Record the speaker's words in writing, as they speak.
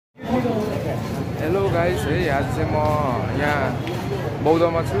Hello guys है आज चाहिँ म यहाँ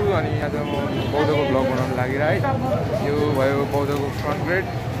बौद्धमा छु अनि आज म बौद्धको भ्लग बनाउन लागिरहेँ यो भयो बौद्धको फ्रन्ट गेट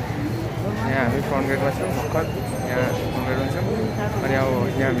यहाँ हामी फ्रन्ट गेटमा छौँ भर्खर यहाँ फ्रन्ट गेट हुन्छौँ अनि अब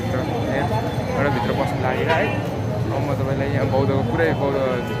यहाँबाट भित्र बस्न लागिरहेँ अब म तपाईँलाई यहाँ बौद्धको पुरै बौद्ध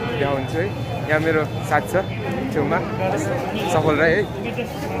देखाउँछु है यहाँ मेरो साथी छ छेउमा सफल राई है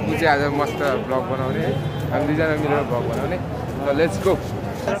ऊ चाहिँ आज मस्त भ्लग बनाउने है हामी दुईजना मिलेर भ्लग बनाउने ल लेट्स गो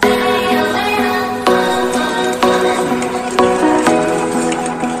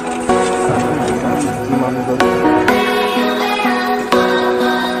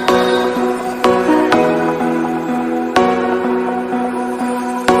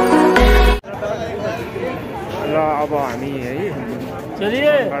ल अब हामी है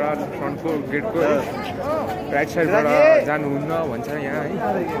फ्रन्टको गेटको राइट साइडबाट जानुहुन्न भन्छ यहाँ है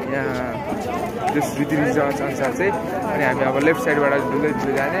यहाँ त्यस रीतिरिवाज अनुसार चाहिँ अनि हामी अब लेफ्ट साइडबाट डुल्दै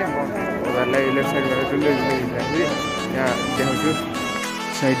डुल्दै जाने म तपाईँहरूलाई लेफ्ट साइडबाट डुल्दै डुल्दै हिँड्दाखेरि यहाँ देखाउँछु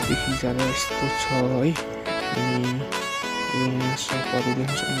साइडदेखि जाँदा यस्तो छ है अनि यहाँ सपहरू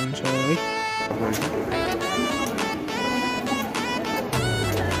देख्न सक्नुहुन्छ है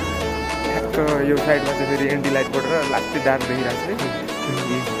यो साइडमा चाहिँ फेरि एन्टी लाइटबाट लास्टै डार्क देखिरहेको छ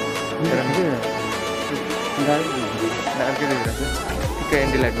है डार्कै देखिरहेको छ ठिक्कै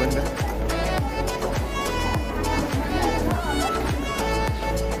एन्टी लाइट पनि त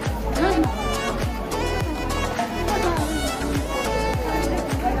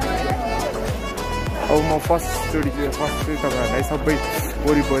अब म फर्स्टचोटि चाहिँ तपाईँहरूलाई सबै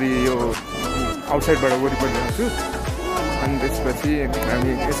वरिपरि यो आउटसाइडबाट वरिपरि जान्छु अनि त्यसपछि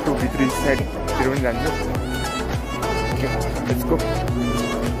हामी यसको भित्री साइडतिर पनि जान्छौँ यसको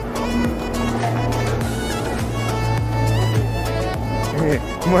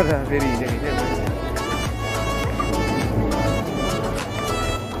म त फेरि हिँडेको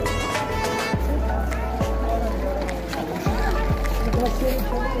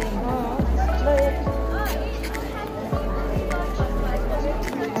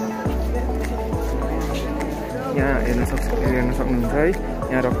यहाँ हेर्न सक्नुहुन्छ है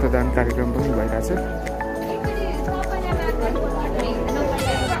यहाँ रक्तदान कार्यक्रम पनि भइरहेछ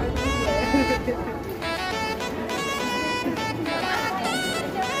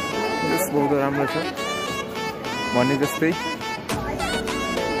बहुत राम्रो छ भने जस्तै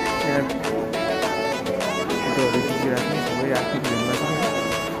यहाँ फोटोहरू खिचिराख्ने सबै आफ्नो भिडमा छ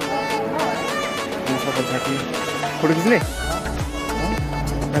सबै साथी फोटो खिच्ने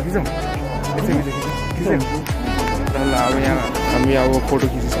खिचौँ खिच्यौँ ल अब यहाँ हामी अब फोटो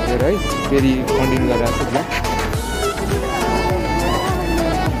खिचिसकेर है फेरि कन्टिन्यू गरिरहेको छ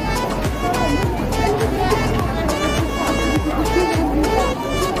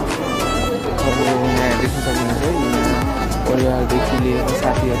अब यहाँ देख्न सक्नुहुन्छ है यहाँ परिवारदेखि लिएर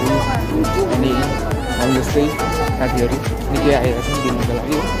साथीहरू अनि हामी जस्तै साथीहरू निकै आएका छन् डुल्नुको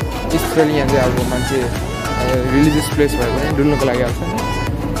लागि स्पेसली यहाँ चाहिँ अब मान्छे रिलिजियस प्लेस भयो भने डुल्नुको लागि आउँछ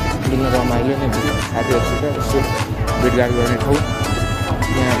डुल्न रमाइलो नै हुन्छ साथीहरूसित यसो भेटघाट गर्ने ठाउँ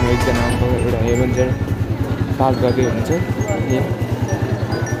यहाँ हाम्रो एकजना अङ्कल एउटा हेभेन्जर पास गर्दै हुनुहुन्छ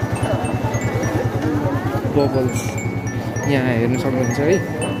बबल्स यहाँ हेर्न सक्नुहुन्छ है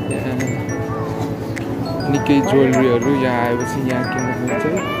यहाँ निकै ज्वेलरीहरू यहाँ आएपछि यहाँ किन्नु पाइन्छ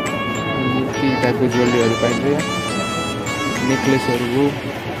है निकै टाइपको ज्वेलरीहरू पाइन्छ यहाँ नेक्लेसहरू हो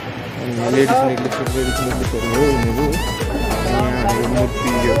लेडिज नेक्लेसहरू हो यिनीहरू यहाँ मूर्ति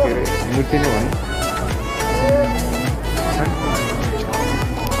यो के अरे मूर्ति नै भनौँ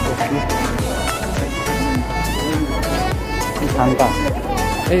थाङ्का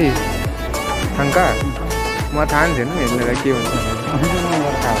ए थाङ्का म थाहा थिएन हेर्नेलाई के भन्छ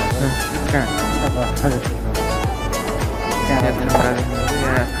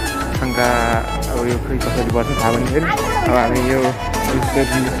यहाँ थाङ्का अब यो खै कसरी पर्छ थाहा पनि थिएन अब हामी यो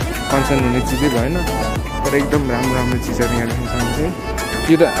कन्सर्न हुने चिजै भएन तर एकदम राम्रो राम्रो चिजहरू यहाँ देख्न सक्नुहुन्छ है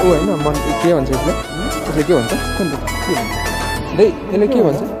यो त ऊ होइन मन के भन्छ यसले यसले के भन्छ कुन त के भन्छ दे यसले के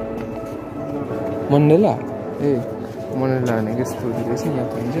भन्छ मण्डेला ए मण्डेला भनेको यस्तो रहेछ यहाँ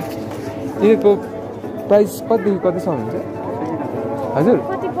पाइन्छ यिनीहरूको प्राइस कतिदेखि कतिसम्म हुन्छ हजुर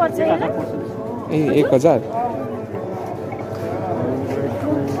ए 1000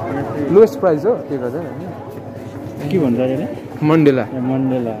 लोएस्ट प्राइस हो 1000 होइन के भन्छ अरे Mandela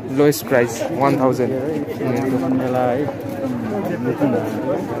Mandela lowest price 1000 Mandela है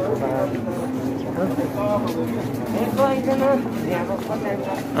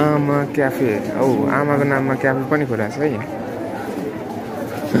आमा क्याफे औ आमाको नाममा क्याफे पनि खोलेको छ है यहाँ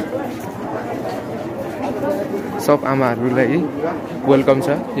सब आमाहरूलाई वेलकम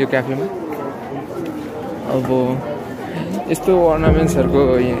छ यो क्याफेमा अब यस्तो अर्नामेन्ट्सहरूको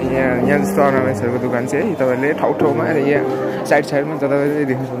यहाँ जस्तो अर्नामेन्ट्सहरूको दोकान चाहिँ है तपाईँहरूले ठाउँमा यहाँ साइडमा जताततै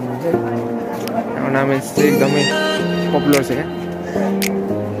देख्न सक्नुहुन्छ। अर्नामेन्ट्स चाहिँ एकदमै पपुलर छ यहाँ।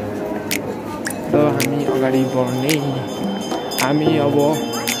 र हामी अगाडि बढ्ने हामी अब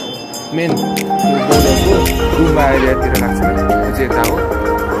मेन बौद्धको गुम्बा एरियातिर लाग्छ। त्यो चाहिँ यता हो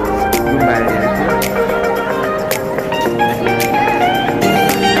गुम्बा एरियातिर।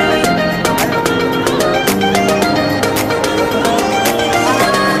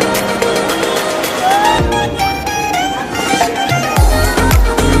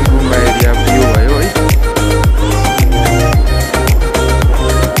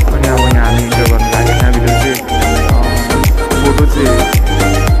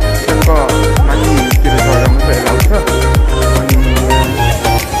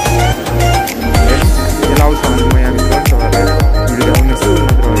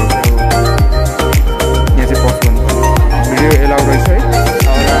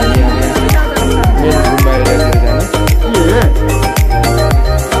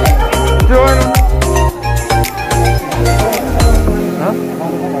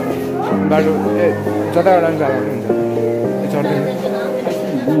 बाटो जताबाट पनि जाँदा पनि हुन्छ। चढ्दैन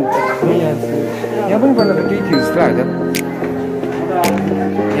यहाँ पनि पहिला त केही थियो जस्तो लाग्छ।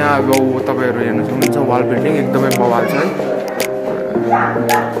 यहाँ अब तपाईँहरू हेर्नु सक्नुहुन्छ वाल पेन्टिङ एकदमै बवाल छ है।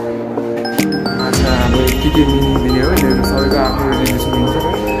 अच्छा हाम्रो के मिनिङ दिने हो यिनीहरू सबैको आफ्नो रिलेसन हुन्छ।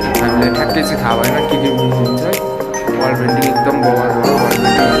 हामीलाई ठ्याक्कै चाहिँ थाहा भएन के मिनिङ दिन्छ है। वाल पेन्टिङ एकदम बवाल हो। वाल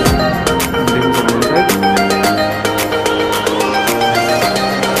पेन्टिङ देख्नु सक्नुहुन्छ है।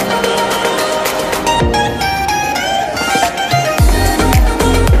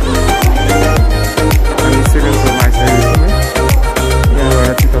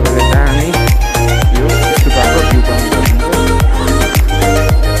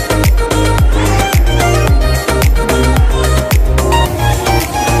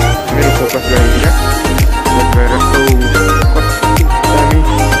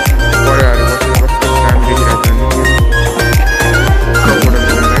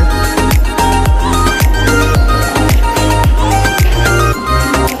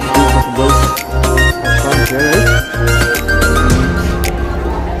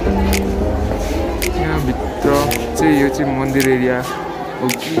 मन्दिर एरिया हो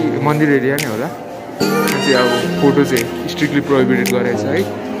कि मन्दिर एरिया नै होला। चाहिँ अब फोटो चाहिँ स्ट्रिक्टली प्रोहिबिटेड गरेको छ है।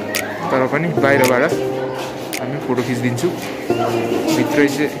 तर पनि बाहिरबाट हामी फोटो खिचिदिन्छु। भित्रै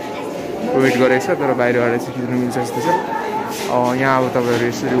चाहिँ प्रोभाइड गरेको छ तर बाहिरबाट चाहिँ खिच्नु मिल्छ जस्तो छ। यहाँ अब तपाईँहरू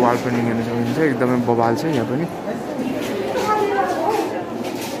यसरी वाल पेन्टिङ हेर्नु सक्नुहुन्छ एकदमै बवाल छ। यहाँ पनि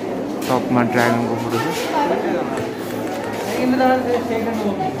टपमा ड्रागनको फोटो छ।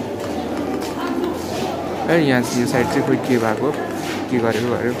 यहाँ यो साइड चाहिँ खोइ के भएको के गरेको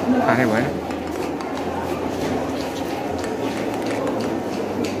थाहा नै भएन।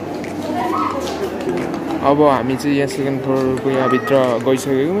 अब हामी चाहिँ यहाँ सेकेन्ड फ्लोरको यहाँभित्र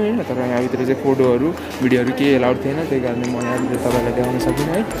गइसकेको होइन। तर यहाँभित्र चाहिँ फोटोहरू भिडियोहरू केही एलाउड थिएन। त्यही कारणले म यहाँभित्र तपाईँलाई देखाउन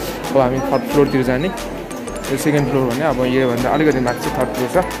सकिनँ है। अब हामी थर्ड फ्लोरतिर जाने। यो सेकेन्ड फ्लोर भने अब योभन्दा अलिकति माथि चाहिँ थर्ड फ्लोर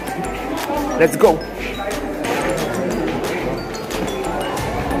छ। Let's go.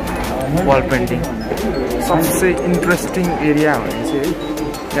 वाल पेन्टिङ सबसे इन्ट्रेस्टिङ एरिया भने चाहिँ है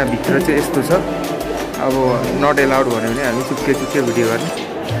यहाँभित्र चाहिँ यस्तो छ। अब नट एलाउड भन्यो भने हामी चुप्के भिडियो गर्ने।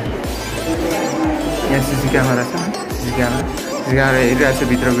 यहाँ सिसी क्यामेरा छ। सिसी क्यामेरा हेरिरहेको छ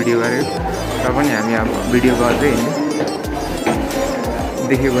भित्र भिडियो गरेको। र पनि हामी अब भिडियो गर्दै हिँड्ने।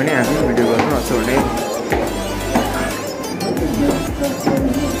 देख्यो भने हामी भिडियो गर्नु नसक्ने।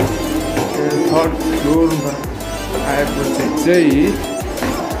 थर्ड फ्लोरमा आएपछि चाहिँ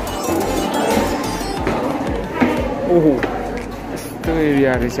ओहो यस्तो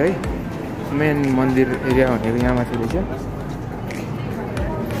एरिया रहेछ है। मेन मन्दिर एरिया भनेको यहाँ माथि रहेछ।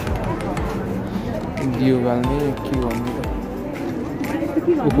 दियो बाल्ने के भन्नु त।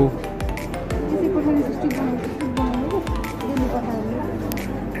 ओहो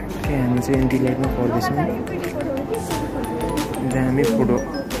हामी चाहिँ एन्टी लाइटमा पर्दैछौँ। जहाँ हामी फोटो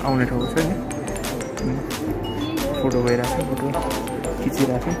आउने ठाउँ छ नि। फोटो गइरहेको छ। फोटो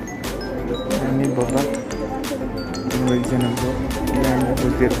खिचिरहेको छ। हामी बब्बा एकजनाको यहाँ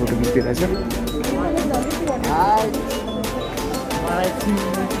बुझ्दै फोटो खिचिरहेको छ।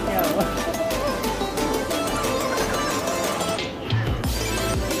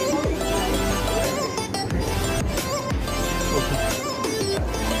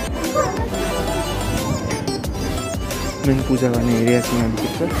 मेन पूजा गर्ने एरिया चाहिँ यहाँभित्र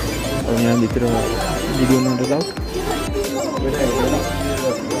छ। अब यहाँभित्र भिडियो नट अलाउड।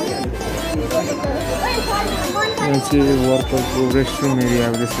 यहाँ चाहिँ वर्करको रेस्टरुम एरिया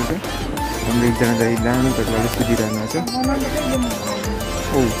जस्तो छ। हाम्रो एकजना दाइ दामी प्रकारले सुतिरहनु छ।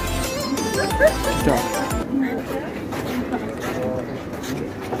 ओ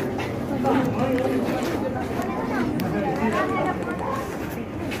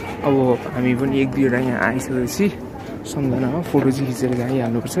अब हामी पनि एक दुईवटा यहाँ आइसकेपछि सम्झनामा फोटो चाहिँ खिचेर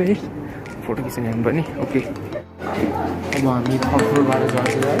गइहाल्नुपर्छ है। फोटो खिच्ने हामी पनि ओके। अब हामी थर्ड फ्लोरबाट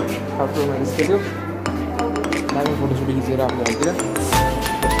जान्छौँ है। थर्ड फ्लोरमा निस्केको दामी फोटोसोटो खिचेर आफ्नो घरतिर।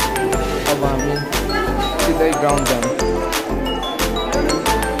 अब हामी सिधै ग्राउन्ड जानु।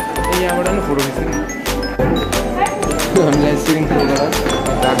 यहाँबाट पनि फोटो खिच्नु। हामीलाई स्विमिङ पुलबाट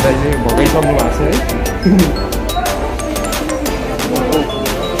राख्दा चाहिँ भगाइसक्नु भएको छ है।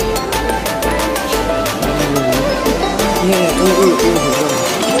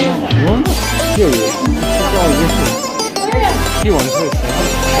 के भन्छ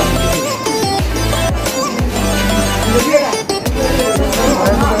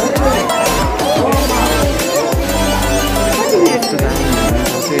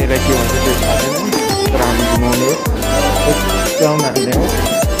यसलाई के भन्छ त्यो थाहा छैन, तर हामी घुमाउने च्याउन हाल्ने हो।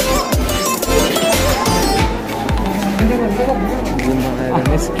 घुमाएर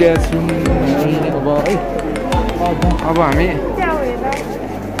निस्किया छौँ अब है। अब हामी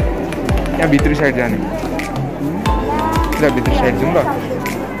यहाँ भित्री साइड जाने। भित्री साइड जाउँ ल।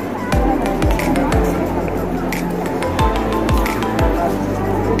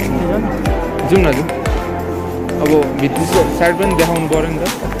 जाउँ न जाउँ। अब भित्री साइड पनि देखाउनु पऱ्यो नि त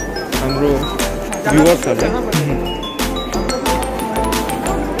हाम्रो भ्युवर्सहरूलाई।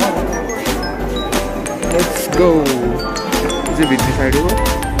 Let's go. यो चाहिँ भित्री साइड हो।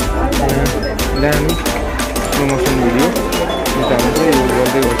 दामी प्रमोसन भिडियो यता हुन्छ यो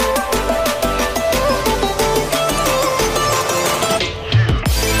गर्दै गर्छ।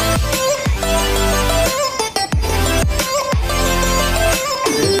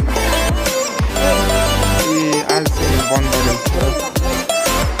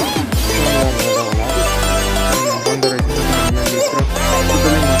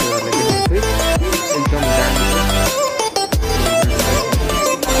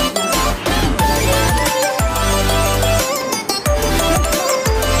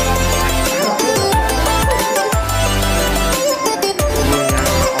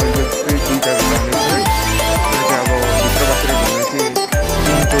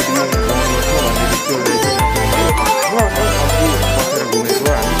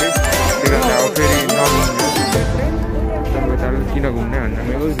 किन घुम्ने भन्दा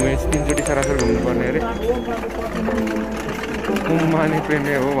मेरो तिनचोटि सरासर घुम्नुपर्ने अरे। कुम्माने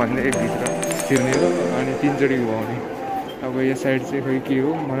प्रेमे हो भन्दै भित्र छिर्ने हो अनि तिनचोटि घुमाउने। अब यो साइड चाहिँ खोइ के हो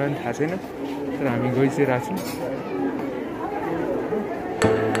मलाई पनि थाहा छैन, तर हामी गइसकेको छौँ।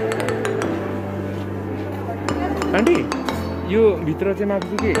 आन्टी यो भित्र चाहिँ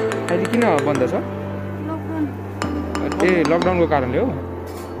माग्छु कि अहिले किन बन्द छ? ए लकडाउनको कारणले हो।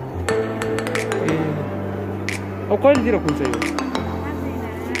 ए अब कहिलेतिर खुल्छ यो?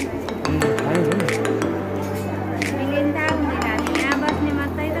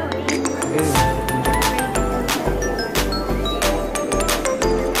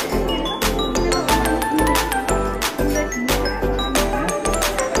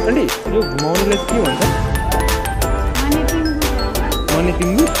 आन्टी यो घुमाउनुलाई के भन्छ? मनी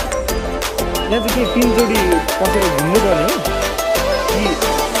टिङ्गु। यहाँ चाहिँ के तिनचोटि पसेर घुम्नु पर्ने हो कि?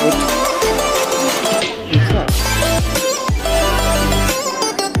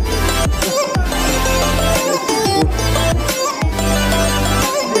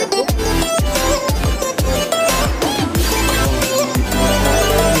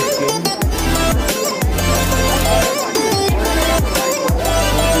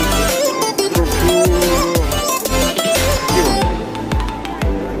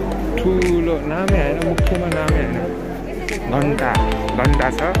 नामै होइन, मुख्यमा नामै होइन, घन्टा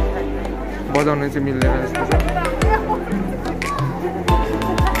छ। बजाउनु चाहिँ मिल्दैन जस्तो छ।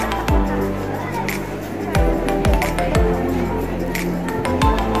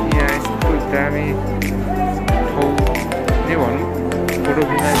 यहाँ यस्तो दामी ठाउँ के भनौँ, फोटो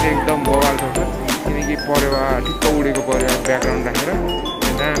खिच्न चाहिँ एकदम बवाल छ। किनकि परेवा ठिक्क उडेको परेवा ब्याकग्राउन्ड राखेर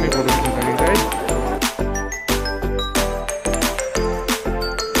दामी फोटो खिच्न सकिन्छ है।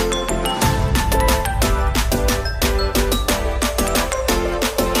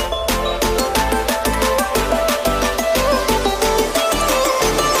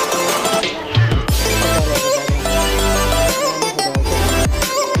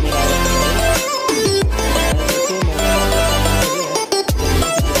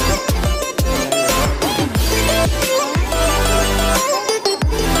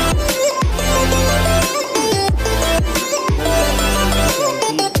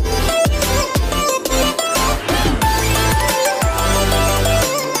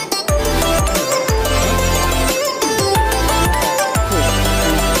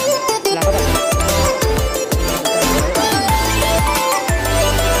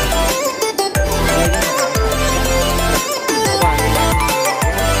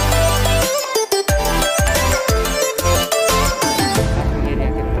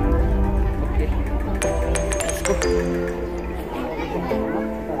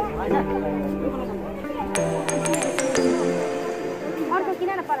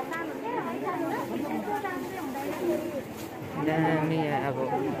 दामी अब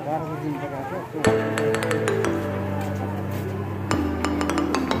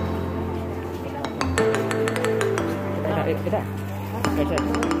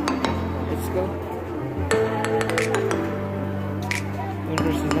Let's go.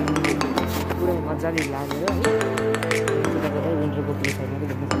 Winter season पुरै मजाले लागेर है कता विन्टरको प्लेसहरू मात्रै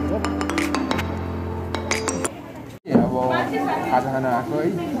देख्न सक्छ। अब खाजा खान आएको है,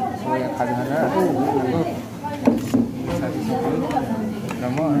 यहाँ खाजा खान आएको साथी र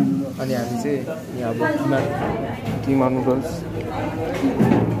म अनि हामी चाहिँ यहाँ अब किमा नुडल्स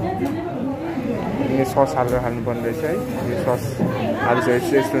यो सस हालेर खानुपर्ने रहेछ है। यो सस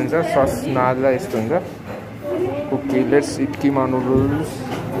हालिसकेपछि यस्तो हुन्छ, सस नहाल्दा यस्तो हुन्छ। ओके लेट्स इट किमा नुडल्स।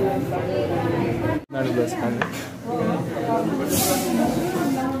 नुडल्स खाने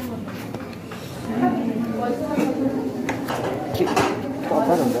के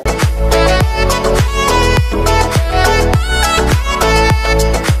हुन्छ